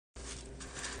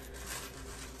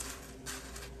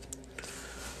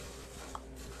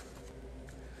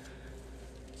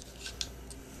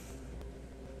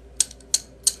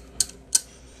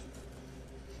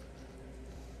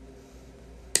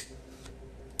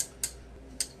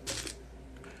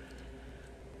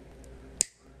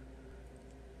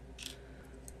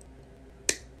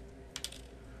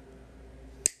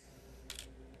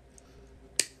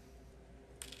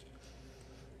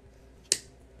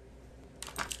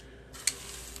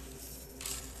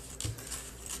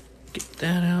Get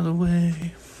that out of the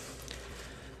way.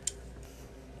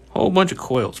 Whole bunch of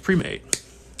coils, pre-made.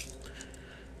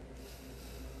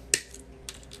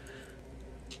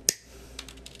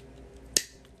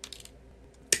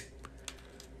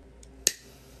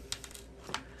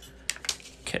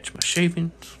 Catch my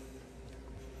shavings.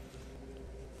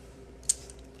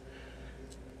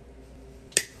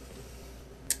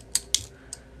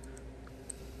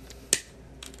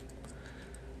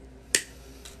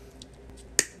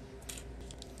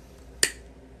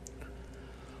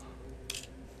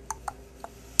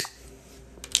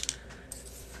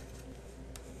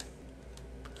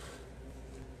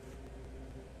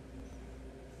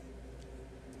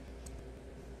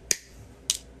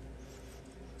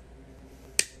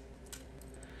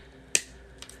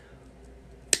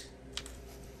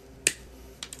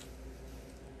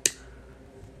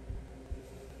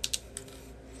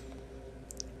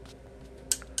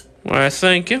 Why,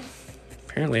 thank you.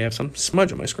 Apparently I have some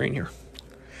smudge on my screen here.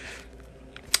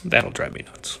 That'll drive me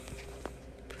nuts.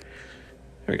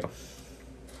 There we go.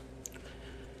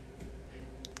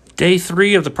 Day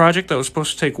 3 of the project that was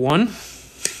supposed to take 1.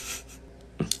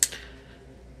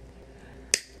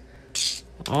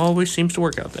 Always seems to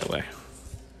work out that way.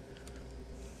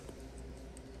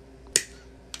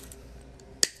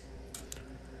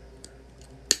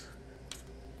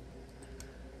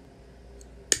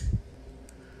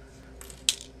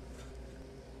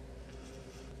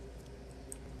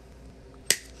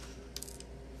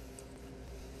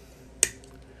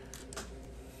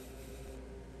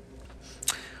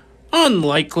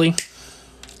 Unlikely.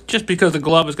 Just because the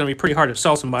glove is going to be pretty hard to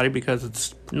sell somebody because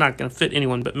it's not going to fit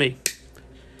anyone but me.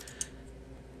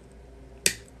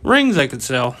 Rings I could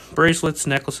sell. Bracelets,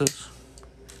 necklaces.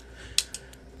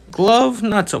 Glove,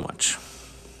 not so much.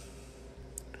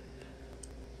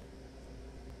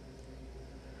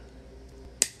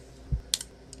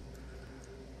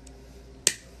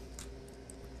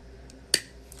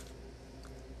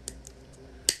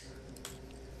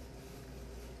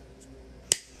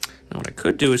 Now what I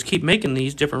could do is keep making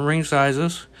these different ring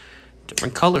sizes,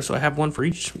 different colors, so I have one for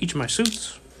each of my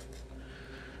suits.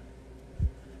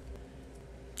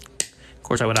 Of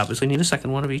course, I would obviously need a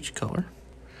second one of each color.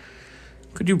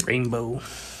 Could do rainbow,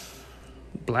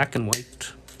 black and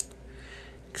white,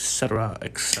 etc.,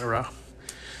 etc.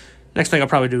 Next thing I'll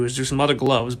probably do is do some other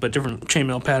gloves, but different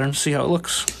chainmail patterns, see how it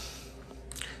looks.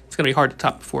 It's going to be hard to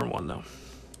top 4-in-1, though.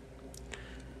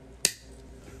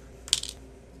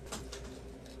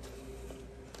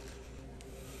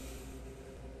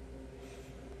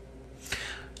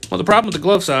 Well, the problem with the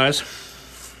glove size,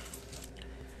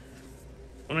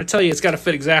 when I tell you it's got to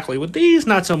fit exactly, with these,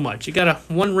 not so much. You got a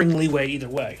 1 ring leeway either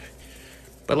way.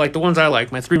 But like the ones I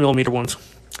like, my 3mm ones,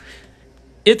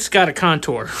 it's got a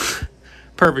contour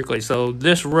perfectly. So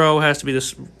this row has to be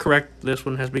this correct, this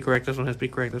one has to be correct, this one has to be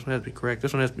correct, this one has to be correct,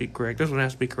 this one has to be correct, this one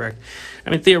has to be correct.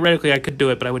 I mean, theoretically I could do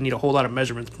it, but I would need a whole lot of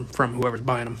measurements from whoever's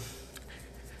buying them.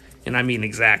 And I mean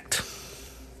exact.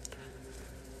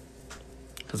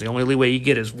 Because the only leeway you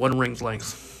get is 1 ring's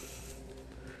length.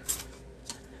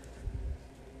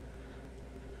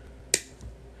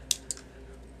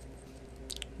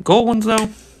 Gold ones, though,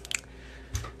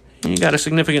 you got a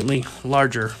significantly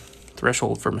larger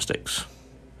threshold for mistakes.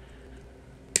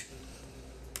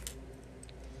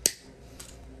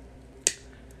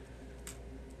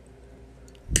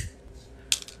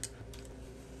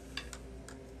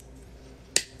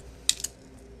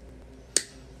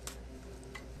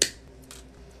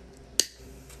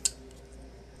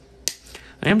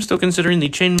 I am still considering the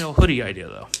chainmail hoodie idea,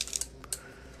 though.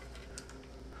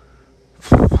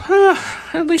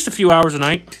 At least a few hours a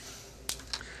night.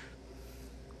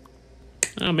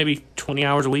 Maybe 20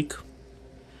 hours a week.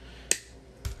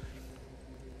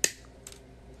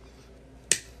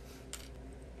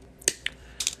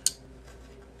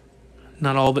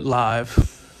 Not all of it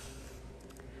live.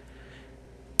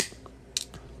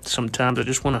 Sometimes I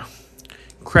just want to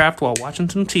craft while watching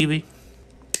some TV.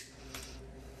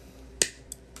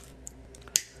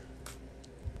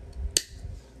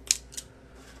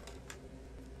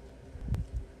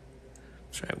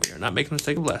 That's right, we are not making the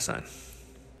mistake of last time.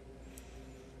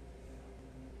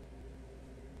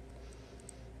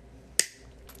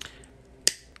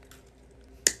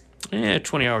 Yeah,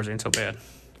 20 hours ain't so bad.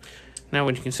 Now,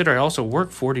 when you consider I also work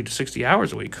 40 to 60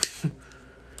 hours a week.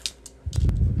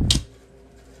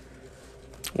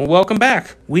 Well, welcome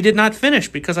back. We did not finish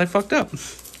because I fucked up.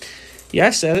 Yeah, I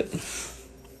said it.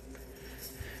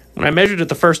 When I measured it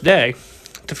the first day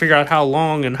to figure out how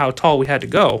long and how tall we had to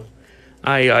go,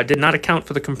 I did not account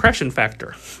for the compression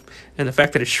factor and the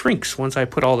fact that it shrinks once I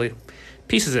put all the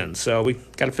pieces in. So we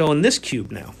got to fill in this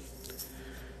cube now.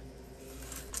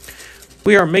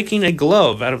 We are making a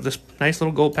glove out of this nice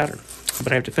little gold pattern.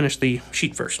 But I have to finish the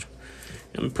sheet first.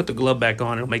 And put the glove back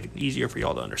on. It'll make it easier for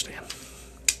y'all to understand.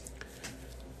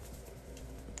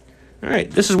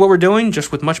 Alright, this is what we're doing,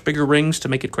 just with much bigger rings to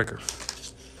make it quicker.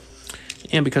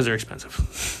 And because they're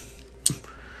expensive.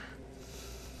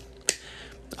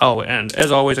 Oh, and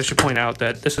as always, I should point out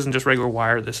that this isn't just regular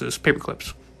wire, this is paper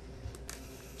clips.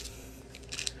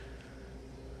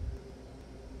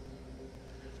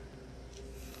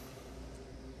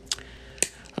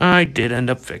 I did end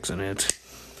up fixing it.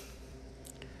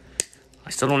 I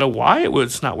still don't know why it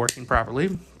was not working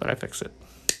properly, but I fixed it.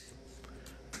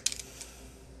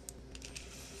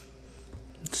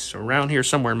 It's around here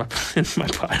somewhere in my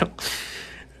pile.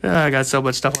 I got so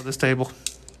much stuff on this table.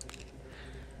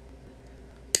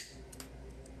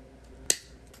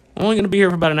 I'm only going to be here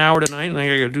for about an hour tonight, and I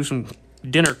got to do some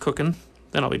dinner cooking.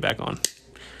 Then I'll be back on.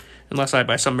 Unless I,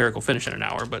 by some miracle, finish in an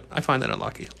hour, but I find that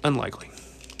unlikely.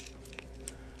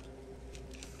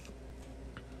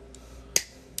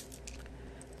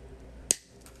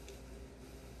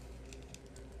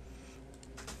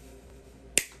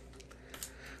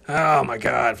 Oh my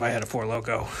God, if I had a Four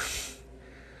Loko.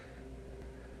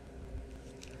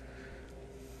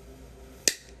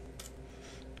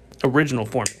 Original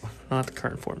formula, not the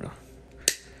current formula.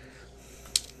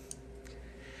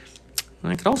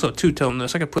 I could also two-tone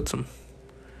this. I could put some...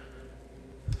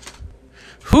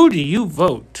 Who do you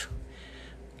vote?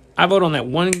 I vote on that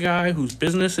one guy whose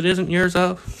business it isn't yours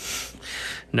of.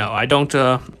 No, I don't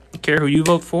care who you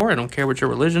vote for. I don't care what your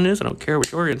religion is. I don't care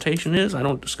what your orientation is. I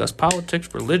don't discuss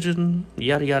politics, religion,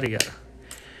 yada, yada, yada.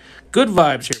 Good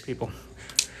vibes here, people.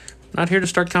 Not here to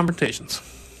start confrontations.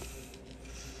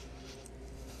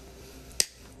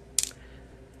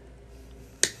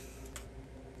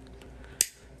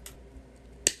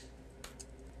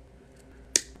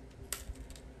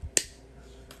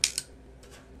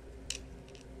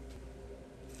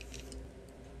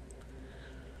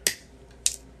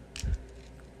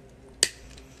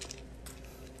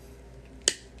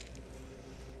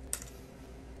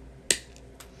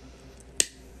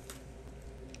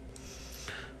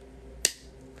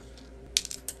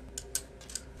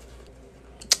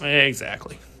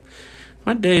 Exactly.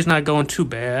 My day's not going too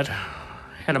bad.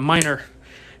 Had a minor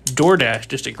DoorDash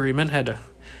disagreement. Had to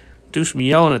do some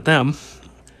yelling at them.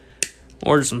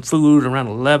 Ordered some food around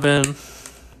 11.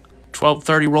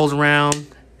 12:30 rolls around.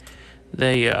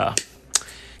 They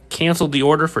canceled the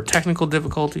order for technical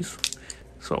difficulties.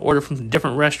 So I ordered from a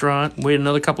different restaurant. Waited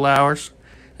another couple hours.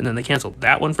 And then they canceled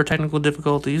that one for technical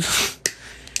difficulties.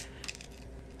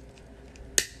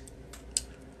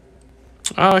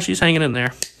 Oh, she's hanging in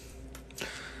there.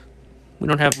 We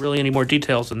don't have really any more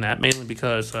details than that, mainly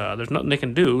because there's nothing they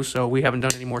can do, so we haven't done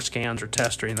any more scans or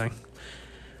tests or anything.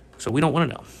 So we don't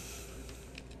want to know.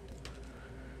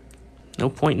 No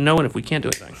point in knowing if we can't do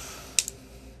anything.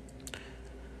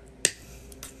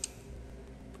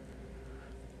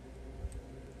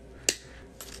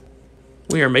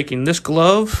 We are making this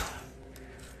glove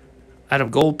out of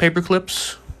gold paper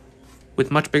clips with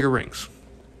much bigger rings.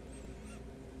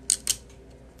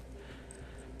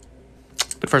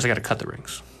 But first I got to cut the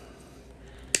rings.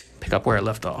 Pick up where I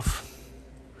left off.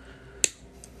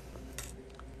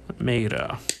 I made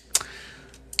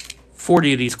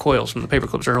 40 of these coils from the paper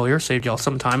clips earlier. Saved y'all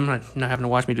some time not having to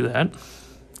watch me do that.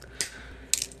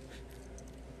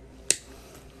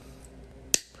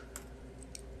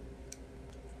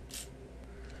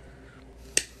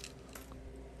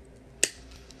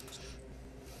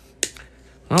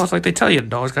 Well, it's like they tell you,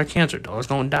 dogs got cancer, dogs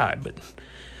don't die, but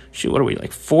shoot, what are we,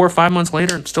 like 4 or 5 months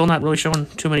later and still not really showing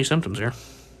too many symptoms here.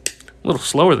 A little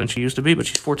slower than she used to be, but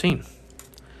she's 14.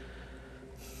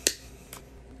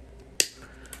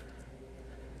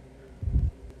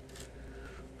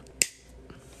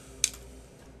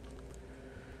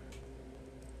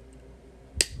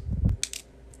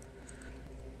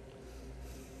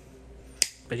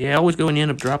 But yeah, always go and you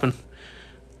end up dropping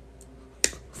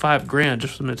 $5 grand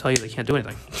just for them to tell you they can't do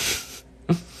anything.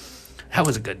 That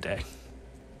was a good day.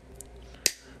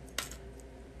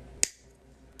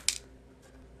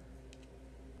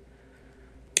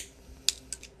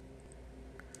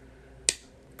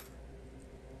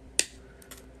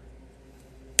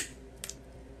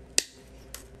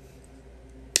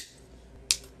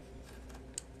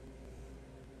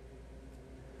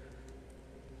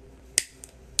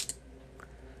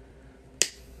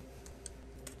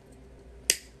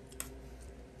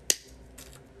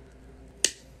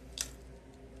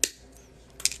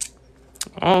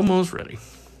 Almost ready.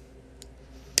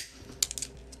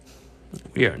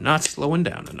 We are not slowing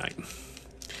down tonight.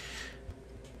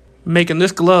 Making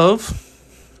this glove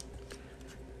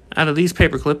Out of these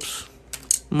paper clips,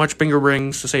 much bigger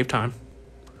rings to save time.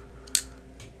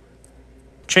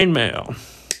 Chainmail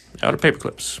out of paper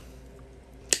clips.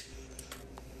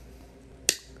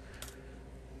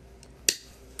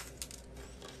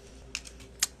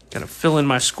 Gotta fill in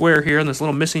my square here in this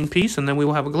little missing piece, and then we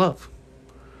will have a glove.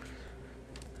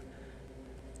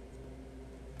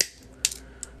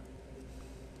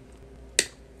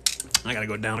 I gotta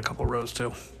go down a couple rows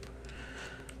too.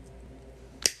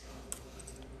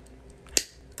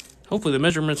 Hopefully the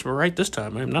measurements were right this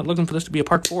time. I'm not looking for this to be a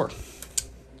part 4.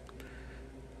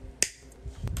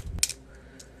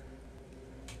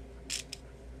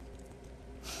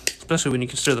 Especially when you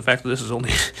consider the fact that this is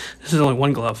only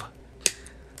one glove.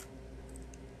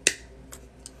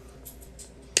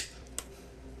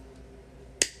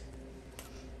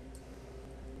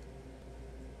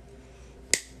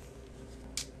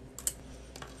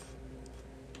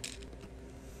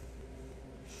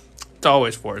 It's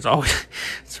always 4. It's always.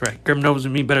 That's right. Grim knows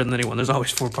me better than anyone. There's always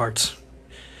 4 parts.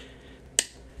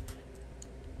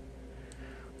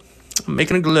 I'm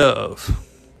making a glove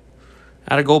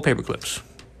out of gold paper clips.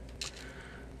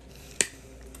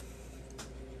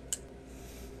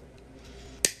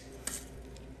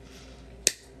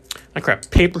 I crap,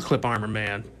 paperclip armor,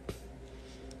 man.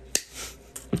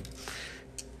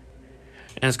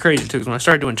 And it's crazy too, because when I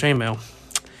started doing chainmail,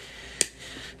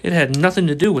 it had nothing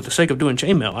to do with the sake of doing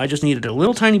chainmail. I just needed a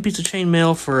little tiny piece of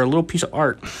chainmail for a little piece of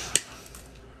art.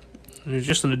 It was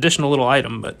just an additional little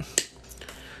item, but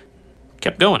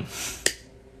kept going.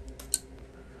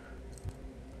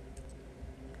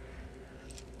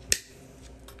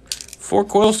 Four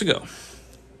coils to go.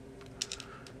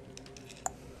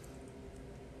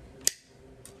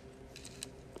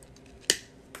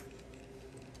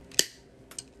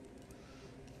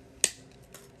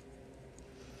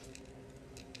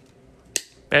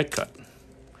 Bad cut.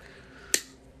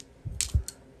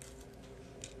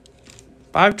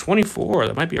 524.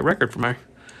 That might be a record for my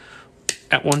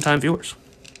at-one-time viewers.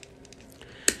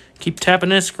 Keep tapping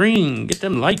that screen. Get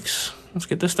them likes. Let's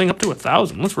get this thing up to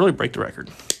 1,000. Let's really break the record.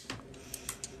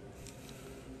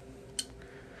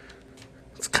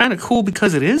 It's kind of cool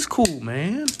because it is cool,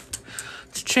 man.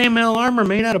 It's chainmail armor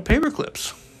made out of paper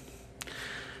clips.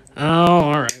 Oh,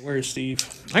 all right. Where's Steve?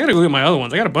 I gotta go get my other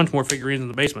ones. I got a bunch more figurines in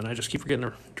the basement. I just keep forgetting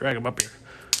to drag them up here.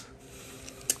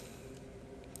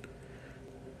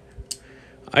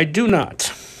 I do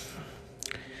not.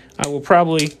 I will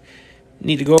probably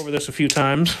need to go over this a few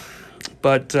times,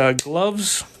 but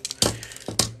gloves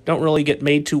don't really get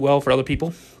made too well for other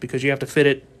people because you have to fit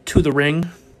it to the ring.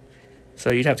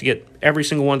 So you'd have to get every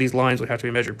single one of these lines would have to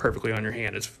be measured perfectly on your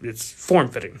hand. It's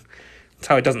form-fitting. It's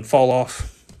how it doesn't fall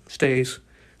off, stays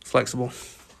flexible.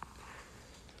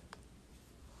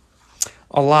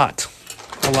 A lot.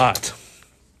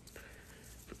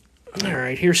 All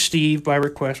right, here's Steve by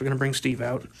request. We're going to bring Steve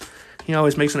out. He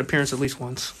always makes an appearance at least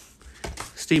once.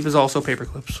 Steve is also paper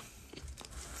clips.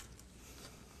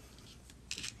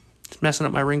 It's messing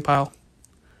up my ring pile.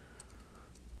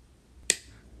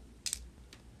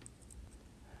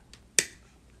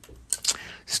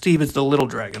 Steve is the little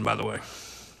dragon, by the way.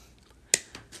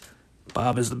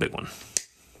 Bob is the big one.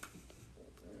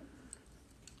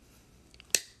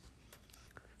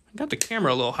 I got the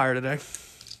camera a little higher today.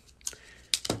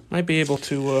 Might be able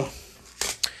to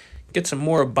get some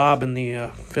more of Bob in the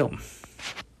film.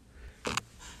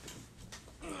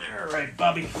 All right,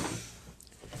 Bobby.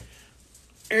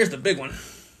 There's the big one.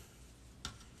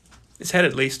 His head,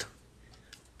 at least.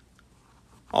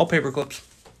 All paper clips.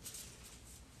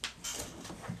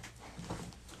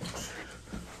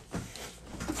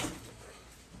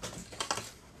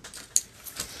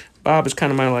 Bob is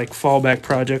kind of my fallback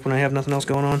project when I have nothing else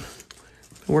going on.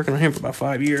 Been working on him for about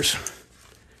 5 years.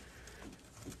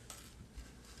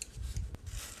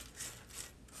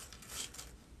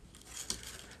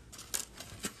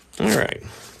 All right.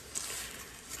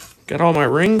 Got all my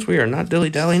rings. We are not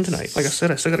dilly-dallying tonight. Like I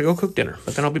said, I still got to go cook dinner,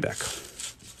 but then I'll be back.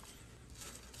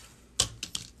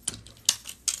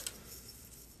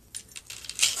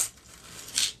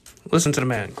 Listen to the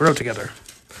man. Grow together.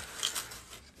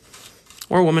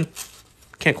 Or woman.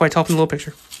 Can't quite tell from the little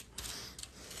picture.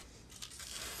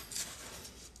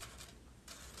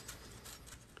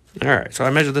 All right, so I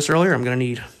measured this earlier. I'm going to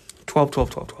need 12, 12,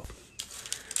 12, 12.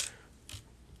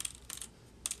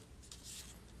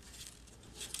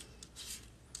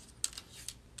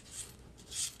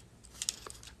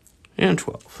 And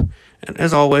 12. And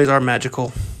as always, our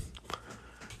magical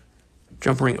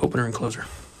jump ring opener and closer.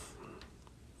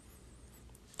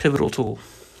 Pivotal tool.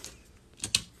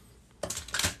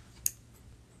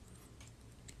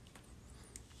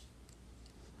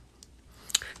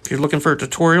 If you're looking for a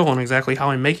tutorial on exactly how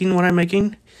I'm making what I'm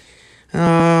making,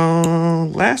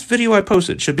 last video I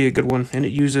posted should be a good one, and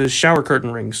it uses shower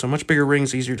curtain rings, so much bigger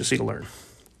rings, easier to see to learn.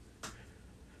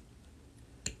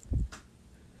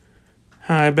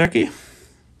 Hi, Becky.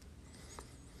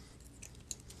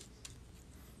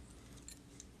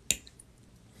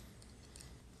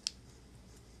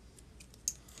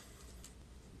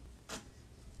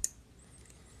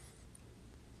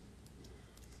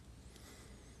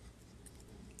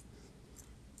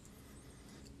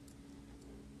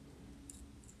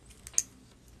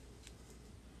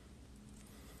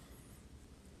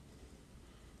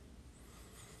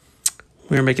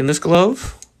 We're making this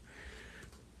glove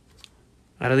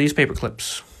out of these paper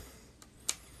clips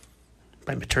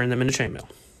by turning them into chainmail.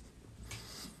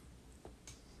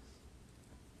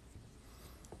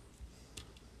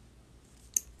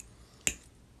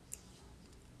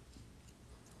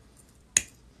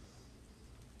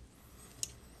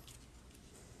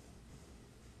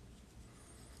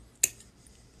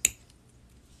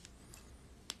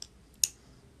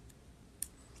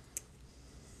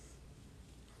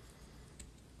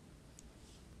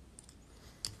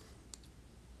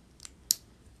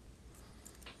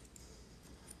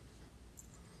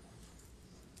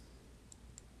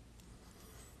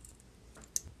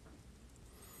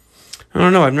 I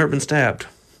don't know, I've never been stabbed.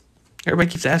 Everybody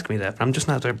keeps asking me that, but I'm just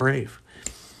not that brave.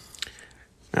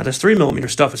 Now, this 3mm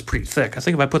stuff is pretty thick. I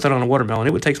think if I put that on a watermelon,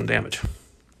 it would take some damage.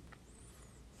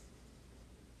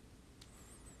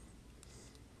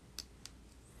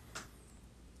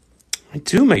 I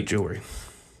do make jewelry.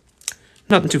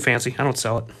 Nothing too fancy. I don't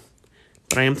sell it.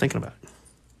 But I am thinking about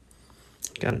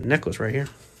it. Got a necklace right here.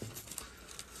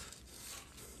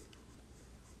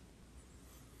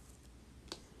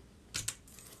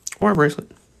 Or a bracelet.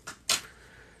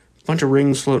 Bunch of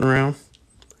rings floating around.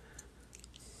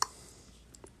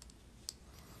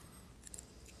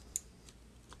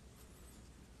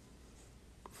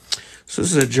 So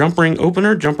this is a jump ring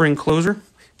opener, jump ring closer.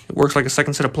 It works like a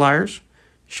second set of pliers.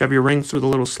 Shove your ring through the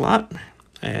little slot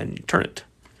and you turn it.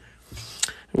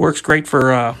 It works great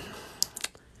for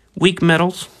weak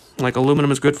metals, like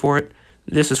aluminum is good for it.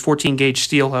 This is 14 gauge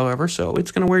steel, however, so it's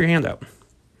going to wear your hand out.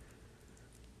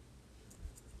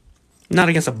 Not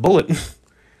against a bullet.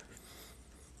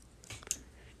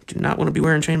 Do not want to be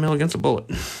wearing chainmail against a bullet.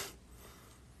 If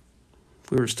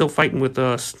we were still fighting with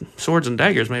swords and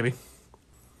daggers, maybe.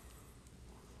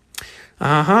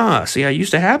 See, I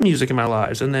used to have music in my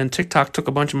lives, and then TikTok took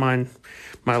a bunch of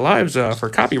my lives for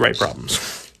copyright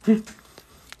problems.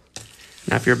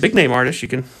 Now, if you're a big-name artist, you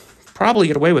can probably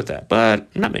get away with that,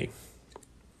 but not me.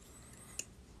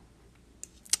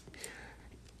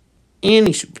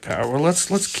 Any superpower. Well,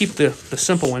 let's keep the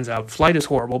simple ones out. Flight is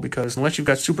horrible because unless you've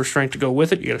got super strength to go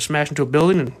with it, you got to smash into a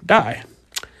building and die.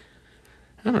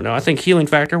 I don't know. I think healing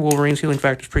factor, Wolverine's healing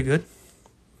factor is pretty good.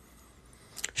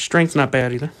 Strength's not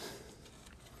bad either.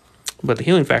 But the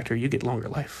healing factor, you get longer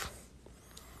life.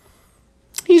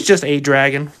 He's just a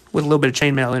dragon with a little bit of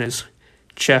chainmail in his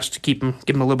chest to give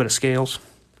him a little bit of scales.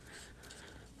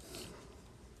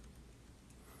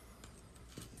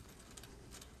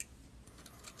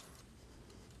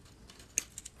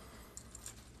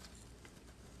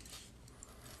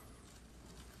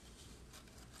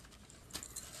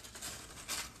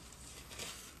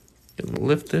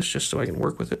 Lift this just so I can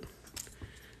work with it.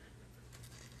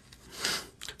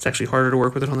 It's actually harder to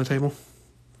work with it on the table.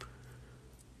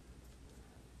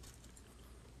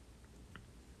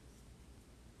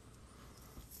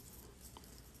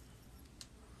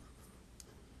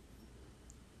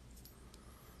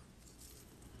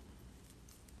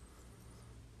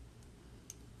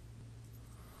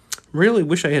 Really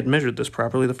wish I had measured this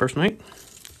properly the first night.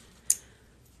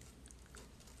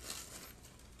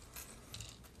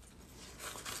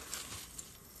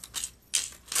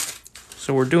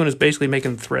 So what we're doing is basically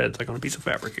making threads like on a piece of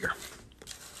fabric here.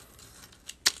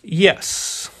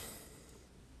 Yes.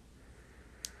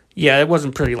 Yeah, it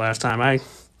wasn't pretty last time.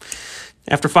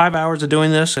 After 5 hours of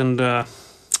doing this and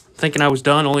thinking I was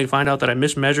done, only to find out that I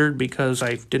mismeasured because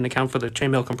I didn't account for the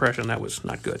chainmail compression, that was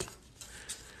not good.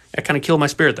 That kind of killed my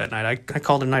spirit that night. I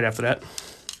called it a night after that.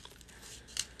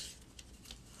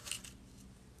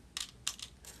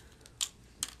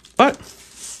 But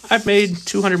I've made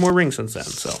 200 more rings since then,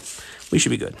 so we should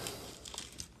be good.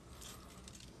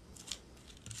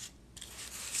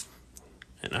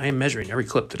 And I am measuring every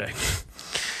clip today.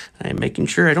 I am making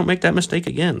sure I don't make that mistake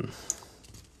again.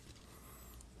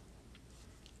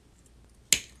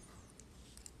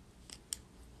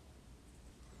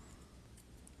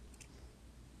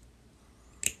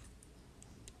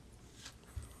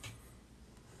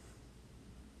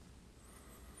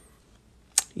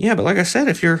 Yeah, but like I said,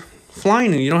 if you're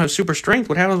flying and you don't have super strength,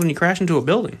 what happens when you crash into a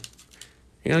building?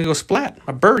 You're going to go splat.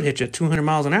 A bird hits you at 200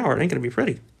 miles an hour. It ain't going to be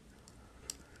pretty.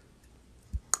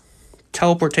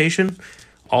 Teleportation,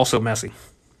 also messy.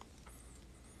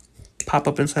 Pop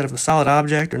up inside of a solid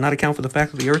object or not account for the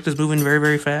fact that the Earth is moving very,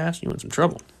 very fast. You're in some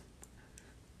trouble.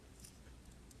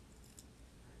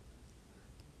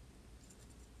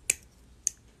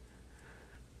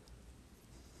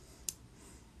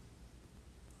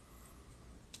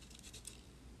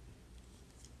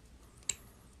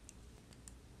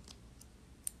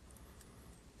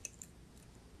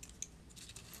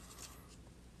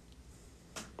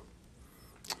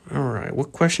 All right,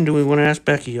 what question do we want to ask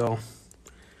Becky, y'all?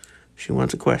 She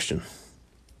wants a question.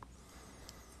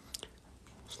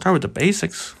 Start with the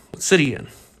basics. What city in?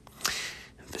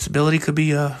 Visibility could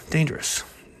be dangerous.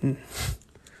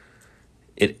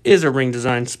 It is a ring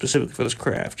designed specifically for this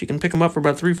craft. You can pick them up for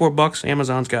about $3-4.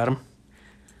 Amazon's got them.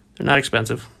 They're not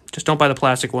expensive. Just don't buy the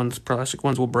plastic ones. Plastic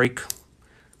ones will break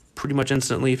pretty much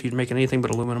instantly if you're making anything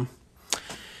but aluminum.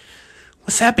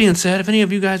 With that being said, if any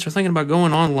of you guys are thinking about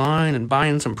going online and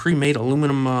buying some pre-made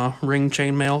aluminum ring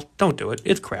chainmail, don't do it.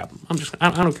 It's crap.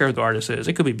 I don't care who the artist is.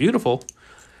 It could be beautiful,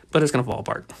 but it's going to fall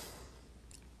apart.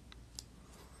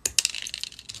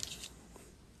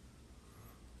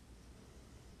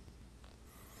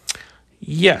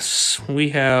 Yes, we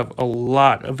have a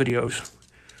lot of videos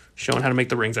showing how to make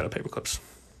the rings out of paper clips.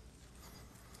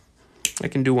 I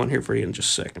can do one here for you in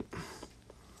just a second.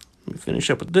 Let me finish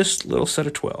up with this little set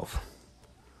of 12.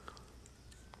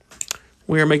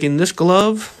 We are making this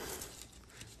glove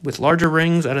with larger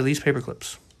rings out of these paper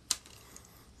clips.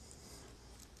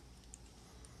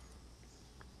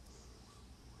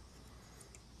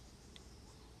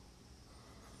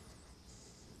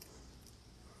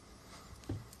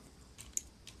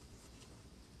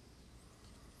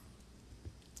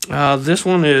 This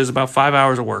one is about 5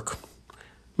 hours of work.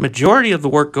 Majority of the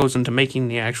work goes into making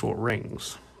the actual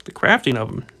rings. The crafting of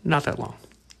them, not that long.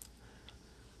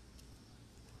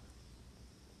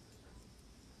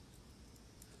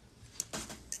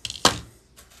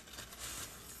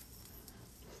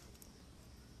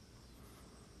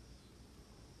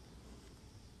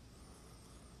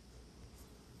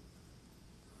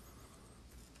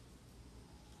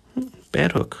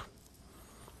 Bad hook.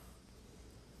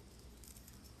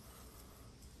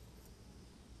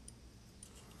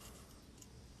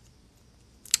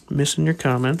 Missing your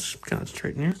comments.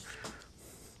 Concentrating here.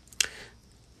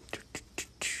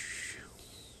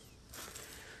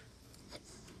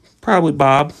 Probably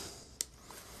Bob.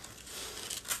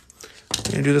 I'm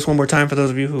going to do this one more time for those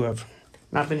of you who have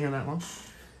not been here that long.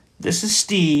 This is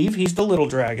Steve. He's the little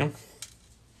dragon.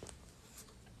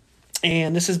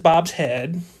 And this is Bob's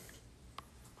head.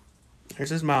 There's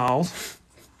his mouth.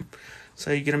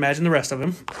 So you can imagine the rest of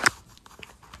him.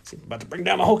 See, I'm about to bring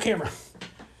down the whole camera.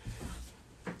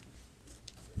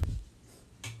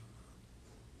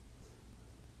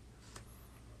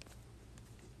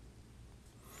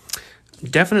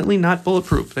 Definitely not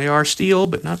bulletproof. They are steel,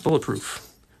 but not bulletproof.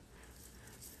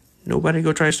 Nobody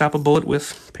go try to stop a bullet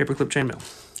with paperclip chainmail.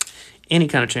 Any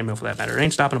kind of chainmail for that matter. It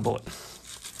ain't stopping a bullet.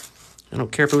 I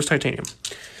don't care if it was titanium.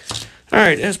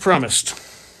 Alright, as promised.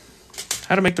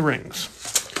 How to make the rings.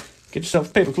 Get yourself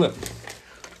a paperclip.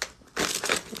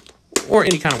 Or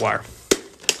any kind of wire.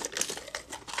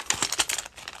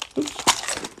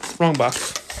 Oops. Wrong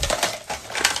box.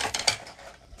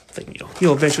 I think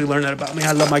you'll eventually learn that about me.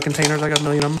 I love my containers. I got a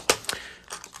million of them.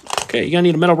 Okay, you're going to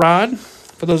need a metal rod.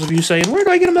 For those of you saying, where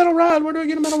do I get a metal rod? Where do I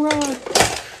get a metal rod?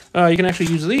 You can actually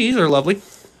use these. They're lovely.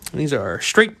 These are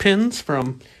straight pins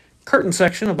from curtain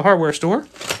section of the hardware store.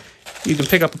 You can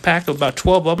pick up a pack of about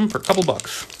 12 of them for a couple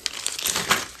bucks.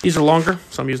 These are longer,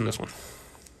 so I'm using this one.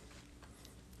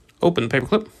 Open the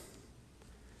paperclip.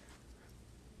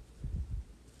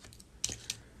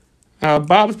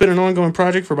 Bob's been an ongoing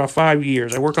project for about 5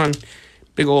 years. I work on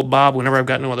big old Bob whenever I've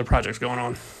got no other projects going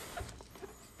on.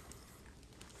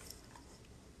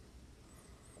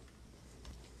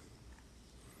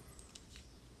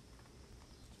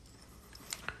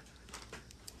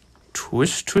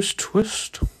 Twist, twist,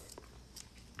 twist.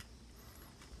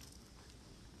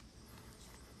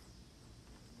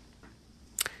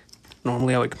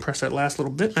 Normally I would compress that last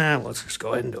little bit. Let's just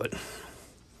go ahead and do it.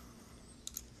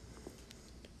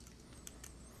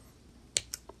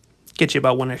 Get you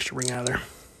about one extra ring out of there.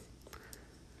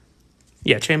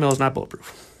 Yeah, chainmail is not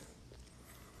bulletproof.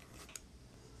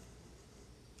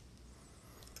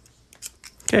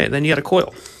 Okay, then you got a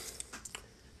coil.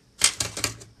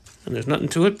 And there's nothing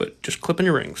to it but just clipping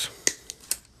your rings.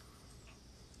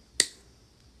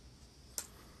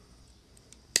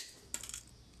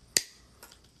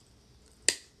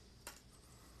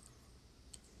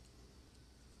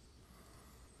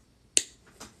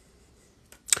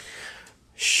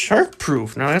 Shark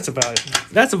proof. Now that's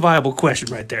a viable question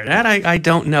right there. That I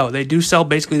don't know. They do sell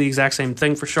basically the exact same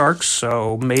thing for sharks,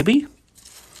 so maybe.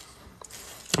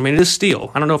 I mean, it is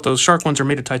steel. I don't know if those shark ones are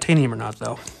made of titanium or not,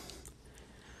 though.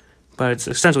 But it's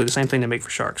essentially the same thing they make for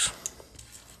sharks.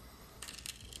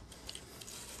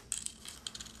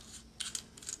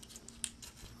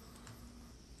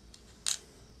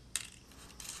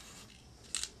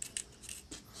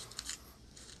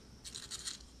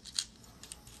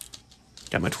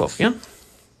 Got my 12 again.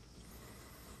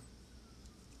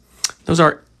 Those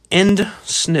are end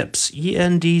snips.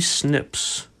 E-N-D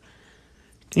snips.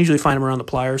 You can usually find them around the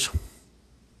pliers.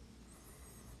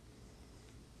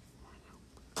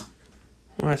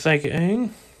 I think,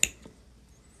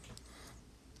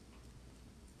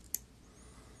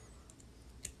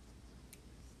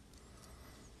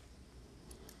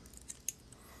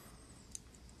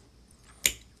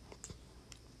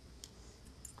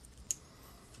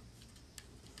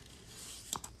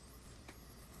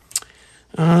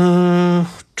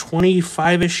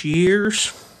 25-ish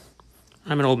years.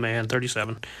 I'm an old man,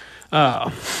 37.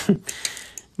 But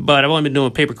I've only been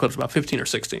doing paper clips about 15 or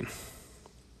 16.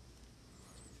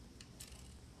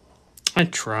 I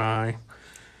try.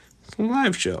 It's a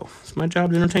live show. It's my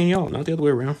job to entertain y'all, not the other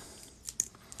way around.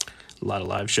 A lot of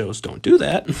live shows don't do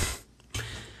that.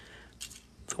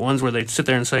 The ones where they sit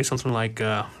there and say something like,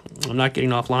 I'm not getting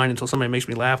offline until somebody makes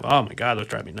me laugh. Oh my God, those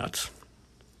drive me nuts.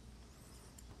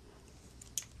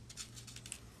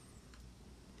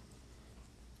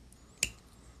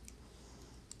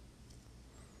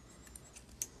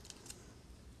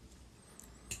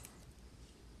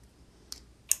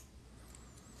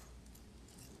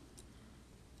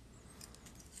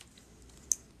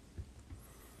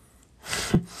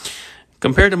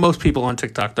 Compared to most people on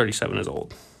TikTok, 37 is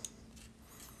old.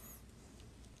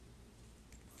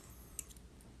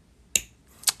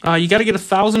 You got to get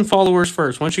 1,000 followers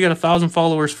first. Once you get 1,000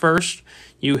 followers first,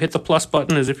 you hit the plus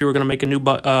button as if you were going to make a new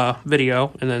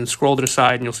video, and then scroll to the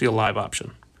side and you'll see a live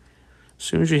option. As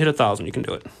soon as you hit 1,000, you can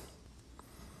do it.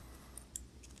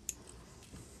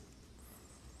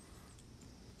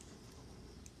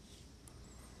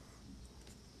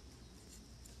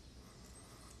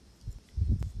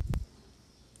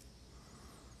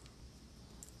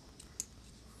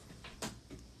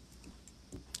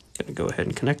 Gonna go ahead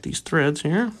and connect these threads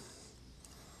here.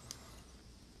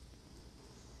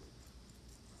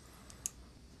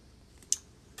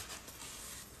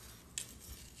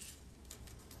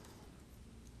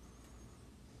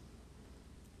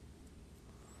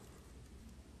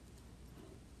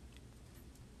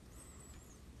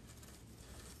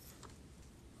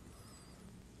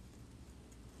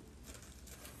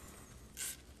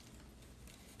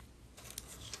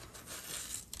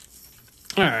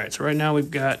 All right, so right now we've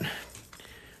got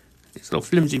these little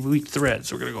flimsy weak threads,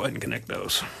 so we're going to go ahead and connect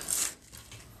those.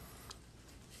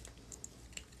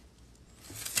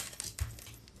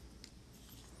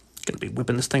 Going to be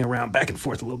whipping this thing around back and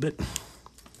forth a little bit.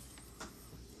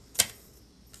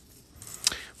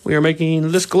 We are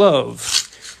making this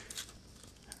glove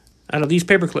out of these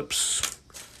paper clips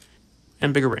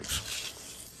and bigger rings.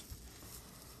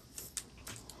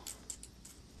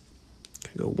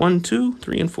 Go 1, 2,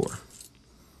 3, and 4.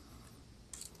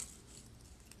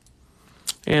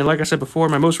 And like I said before,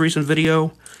 my most recent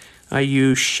video, I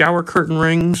use shower curtain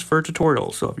rings for a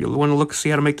tutorial. So if you want to see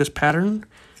how to make this pattern,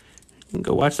 you can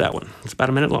go watch that one. It's about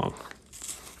a minute long.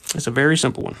 It's a very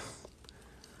simple one.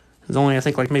 There's only, I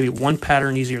think, like maybe one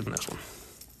pattern easier than this one.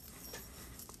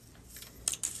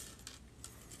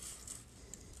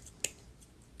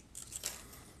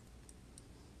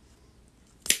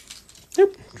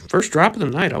 Yep, first drop of the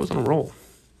night, I was on a roll.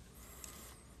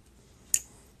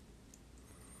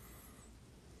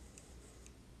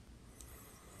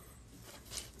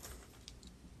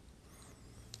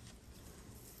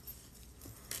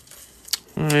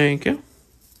 Thank you.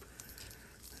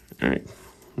 All right,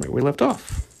 where we left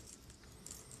off.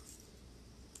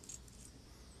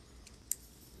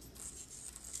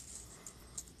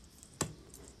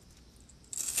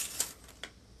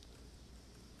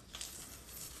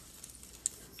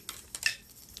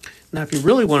 Now, if you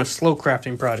really want a slow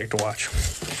crafting project to watch,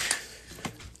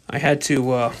 I had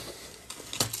to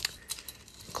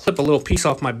clip a little piece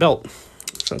off my belt.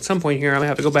 So at some point here, I'm going to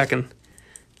have to go back and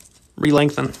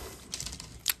re-lengthen.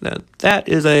 That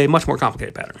is a much more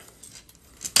complicated pattern.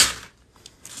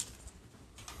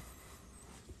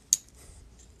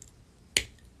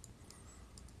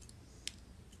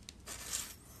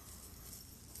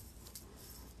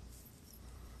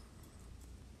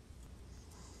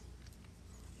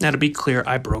 Now, to be clear,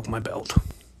 I broke my belt.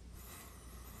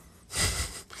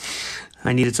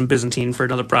 I needed some Byzantine for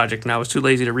another project, and I was too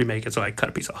lazy to remake it, so I cut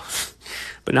a piece off.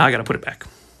 But now I got to put it back.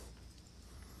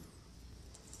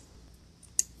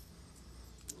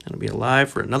 It'll be alive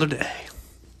for another day.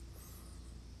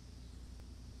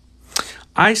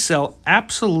 I sell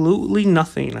absolutely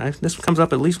nothing. This comes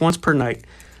up at least once per night.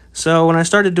 So when I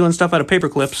started doing stuff out of paper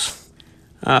clips,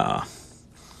 I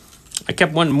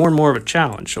kept wanting more and more of a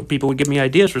challenge. So people would give me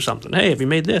ideas for something. Hey, have you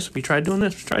made this? Have you tried doing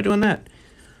this? Try doing that.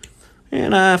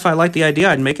 And if I liked the idea,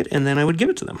 I'd make it, and then I would give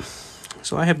it to them.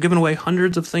 So I have given away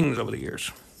hundreds of things over the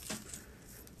years.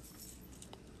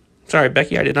 Sorry,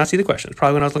 Becky, I did not see the question. It's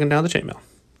probably when I was looking down the chainmail.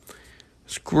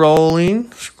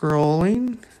 Scrolling.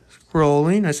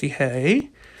 I see hay.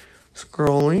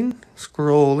 Scrolling.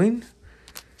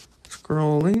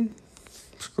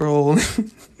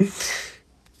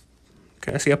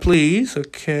 Okay, I see a please.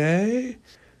 Okay,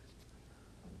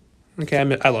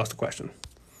 I lost the question.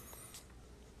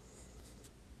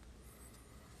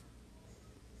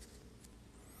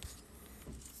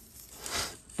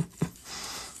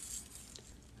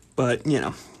 But,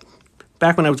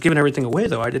 back when I was giving everything away,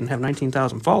 though, I didn't have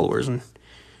 19,000 followers and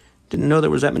didn't know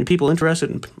there was that many people interested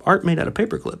in art made out of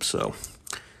paper clips, so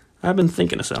I've been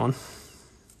thinking of selling.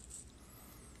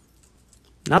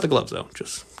 Not the gloves, though.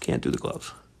 Just can't do the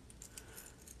gloves.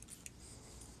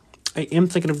 I am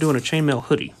thinking of doing a chainmail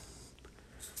hoodie.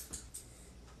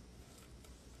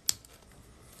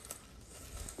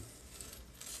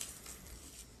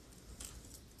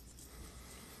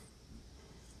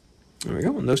 There we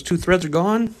go. And those two threads are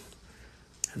gone,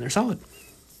 and they're solid.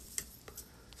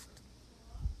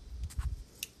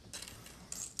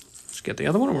 Let's get the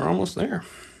other one, and we're almost there.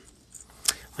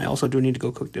 I also do need to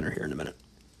go cook dinner here in a minute.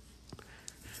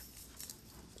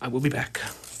 I will be back.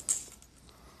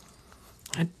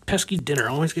 That pesky dinner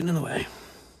always getting in the way.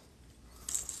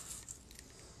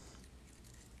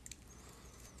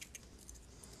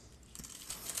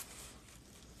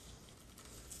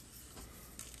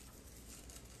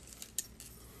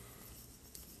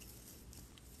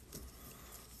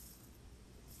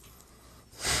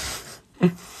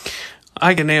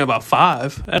 I can name about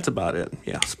 5. That's about it.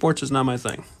 Yeah, sports is not my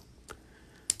thing.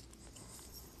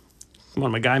 Come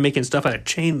on, my guy making stuff out of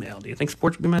chainmail. Do you think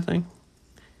sports would be my thing?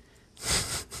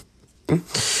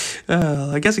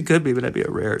 I guess it could be, but that'd be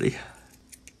a rarity.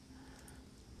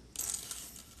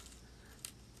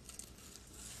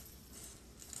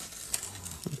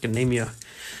 I can name you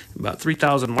about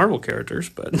 3,000 Marvel characters,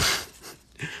 but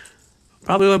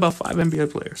probably only about 5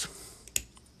 NBA players.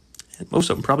 And most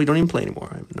of them probably don't even play anymore.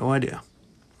 I have no idea.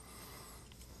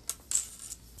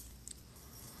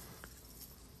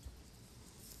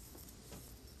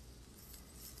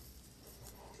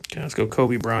 Okay, let's go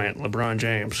Kobe Bryant, LeBron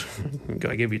James.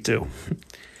 I give you 2.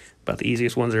 About the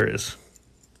easiest ones there is.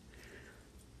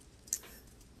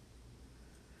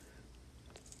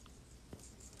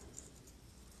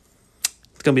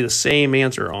 It's going to be the same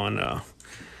answer on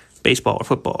baseball or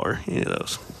football or any of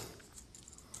those.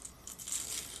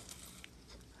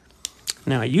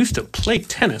 Now, I used to play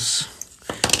tennis.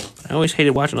 I always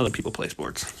hated watching other people play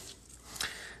sports.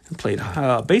 I played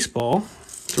baseball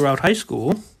throughout high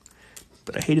school,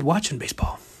 but I hated watching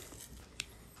baseball.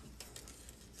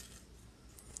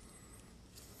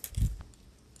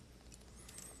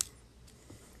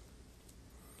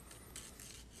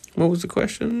 What was the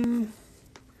question?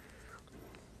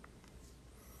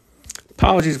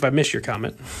 Apologies if I missed your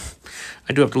comment.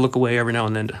 I do have to look away every now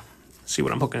and then to see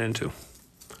what I'm hooking into.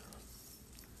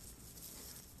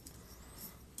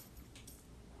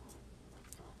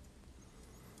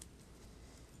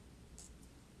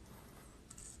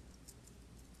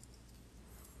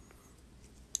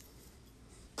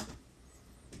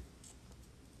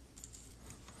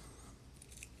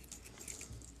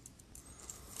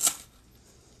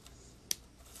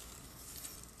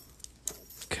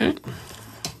 Okay,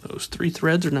 those 3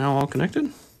 threads are now all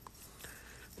connected.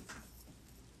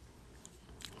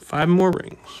 5 more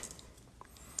rings.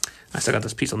 I still got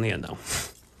this piece on the end though.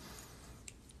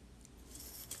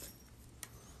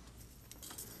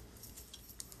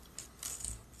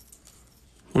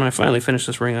 When I finally finish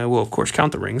this ring, I will of course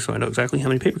count the rings so I know exactly how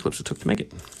many paper clips it took to make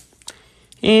it.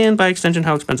 And by extension,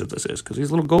 how expensive this is, because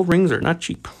these little gold rings are not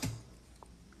cheap.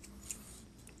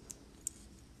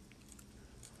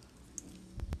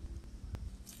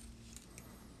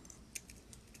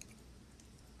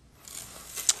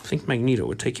 I think Magneto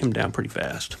would take him down pretty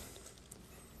fast.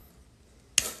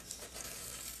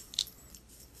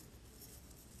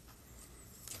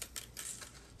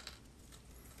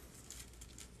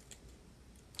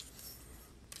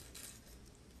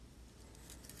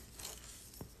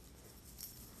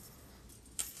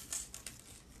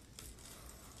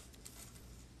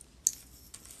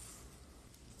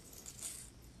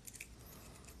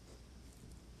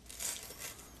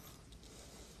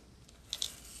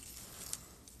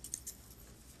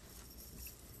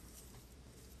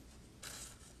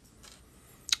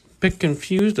 Bit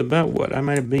confused about what? I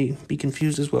might be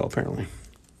confused as well, apparently.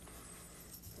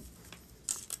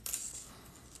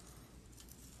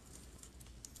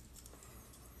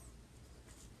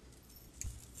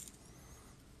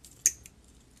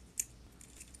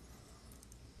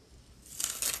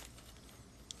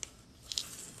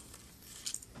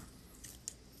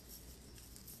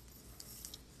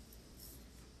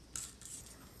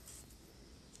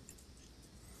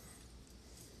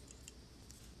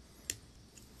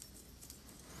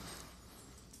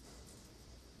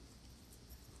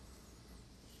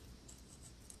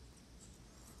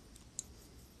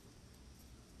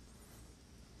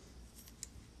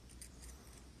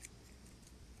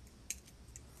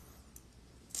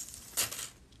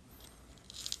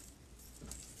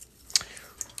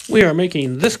 We are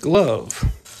making this glove,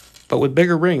 but with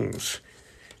bigger rings.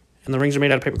 And the rings are made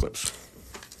out of paper clips.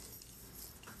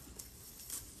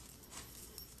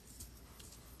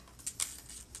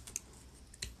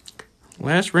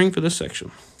 Last ring for this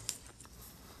section.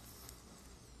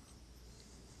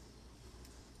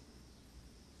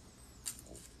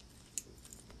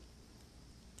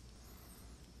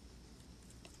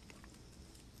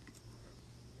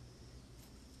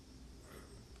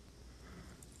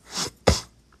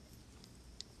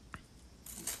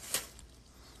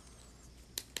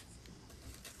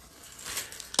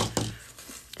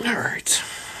 Alright,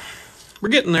 we're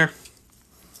getting there.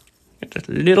 Got this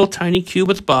little tiny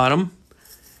cube at the bottom,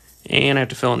 and I have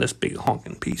to fill in this big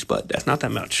honking piece, but that's not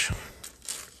that much.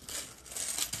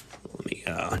 Let me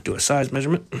do a size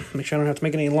measurement, make sure I don't have to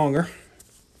make it any longer.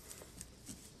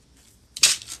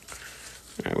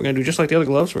 Alright, we're going to do just like the other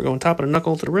gloves. We're going top of the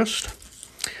knuckle to the wrist.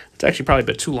 It's actually probably a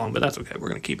bit too long, but that's okay. We're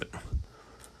going to keep it.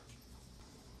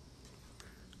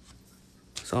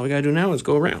 So all we got to do now is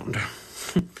go around.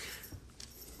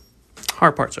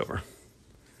 Hard part's over.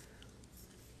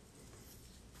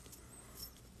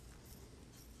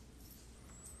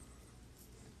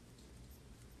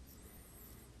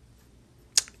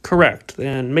 Correct.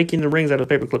 And making the rings out of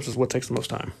paper clips is what takes the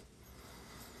most time.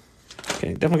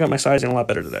 Okay, definitely got my sizing a lot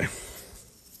better today.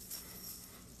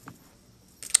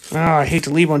 Oh, I hate to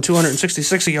leave on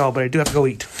 266 of y'all, but I do have to go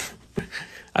eat.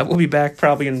 I will be back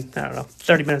probably in, I don't know,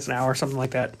 30 minutes, an hour, something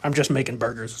like that. I'm just making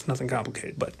burgers. It's nothing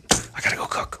complicated, but I gotta go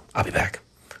cook. I'll be back.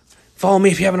 Follow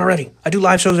me if you haven't already. I do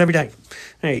live shows every day.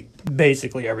 Hey,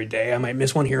 basically every day. I might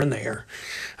miss one here and there.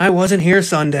 I wasn't here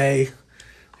Sunday.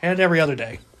 I had it every other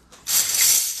day.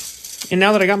 And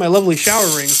now that I got my lovely shower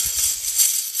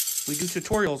rings, we do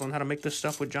tutorials on how to make this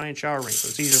stuff with giant shower rings, so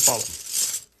it's easier to follow.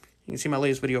 You can see my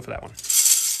latest video for that one.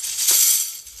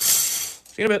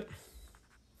 See you in a bit.